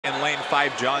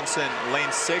5, Johnson.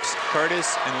 Lane 6,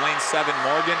 Curtis. In lane 7,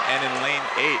 Morgan. And in lane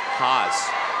 8,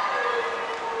 Haas.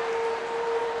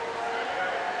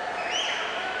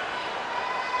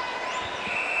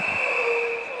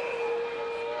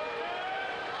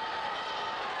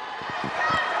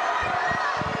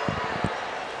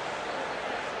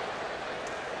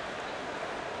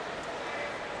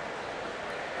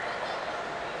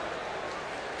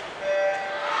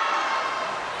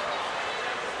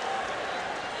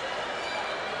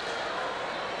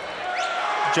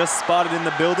 Just spotted in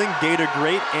the building, Gator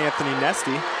great, Anthony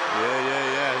Nesty.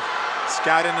 Yeah.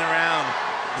 Scouting around.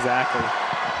 Exactly.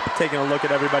 Taking a look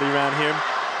at everybody around here.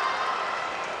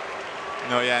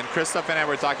 No, yeah, and Christoph and I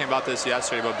were talking about this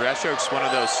yesterday, but breaststroke's one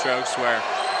of those strokes where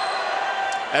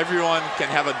everyone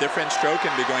can have a different stroke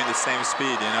and be going the same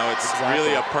speed, you know? It's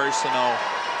really a personal,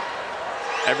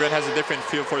 everyone has a different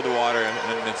feel for the water, and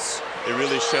it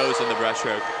really shows in the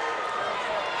breaststroke.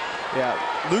 Yeah,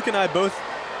 Luke and I both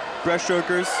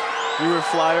breaststrokers. You were a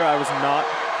flyer, I was not.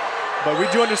 But we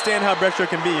do understand how breaststroke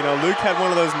can be. You know, Luke had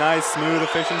one of those nice, smooth,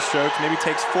 efficient strokes, maybe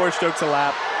takes 4 strokes a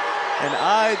lap, and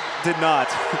I did not.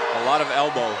 A lot of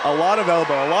elbow. A lot of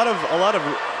elbow, a lot of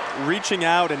reaching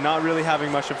out and not really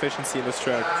having much efficiency in the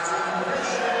stroke.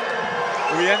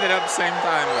 We ended up same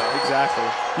time though. Exactly.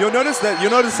 You'll notice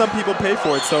some people pay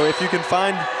for it. So if you can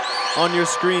find on your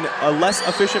screen a less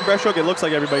efficient breaststroke, it looks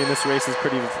like everybody in this race is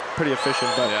pretty efficient.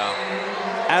 But yeah.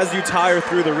 As you tire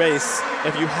through the race,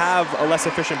 if you have a less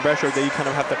efficient breaststroke that you kind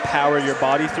of have to power your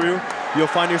body through, you'll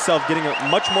find yourself getting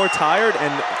much more tired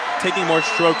and taking more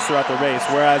strokes throughout the race.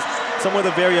 Whereas someone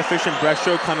with a very efficient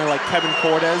breaststroke, kind of like Kevin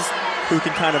Cortez, who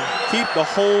can kind of keep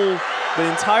the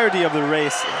entirety of the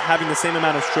race having the same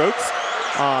amount of strokes,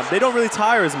 they don't really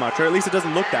tire as much, or at least it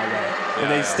doesn't look that way. And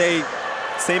they stay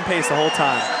same pace the whole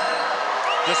time.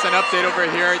 Just an update over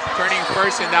here, turning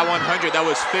first in that 100, that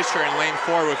was Fisher in lane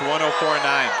 4 with 104.9.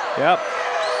 Yep.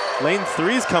 Lane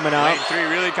 3's coming out. Lane 3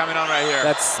 really coming on right here.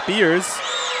 That's Spears,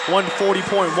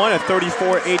 140.1 at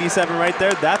 34.87 right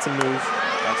there. That's a move.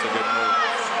 That's a good move.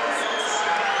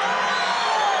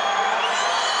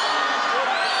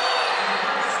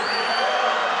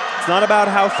 It's not about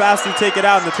how fast you take it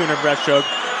out in the 200 breaststroke.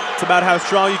 It's about how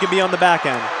strong you can be on the back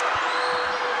end.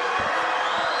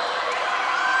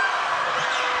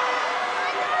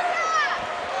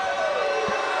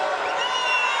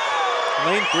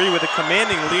 Lane 3 with a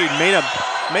commanding lead, made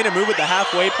a move at the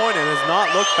halfway point and has not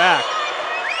looked back.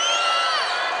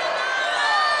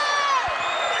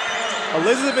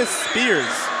 Elizabeth Spears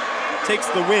takes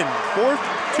the win,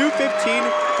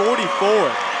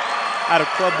 2:15.44 out of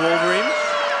Club Wolverine.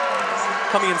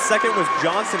 Coming in second was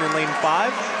Johnson in lane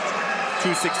 5,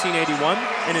 2:16.81,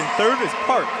 and in third is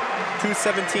Park,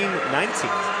 2:17.19.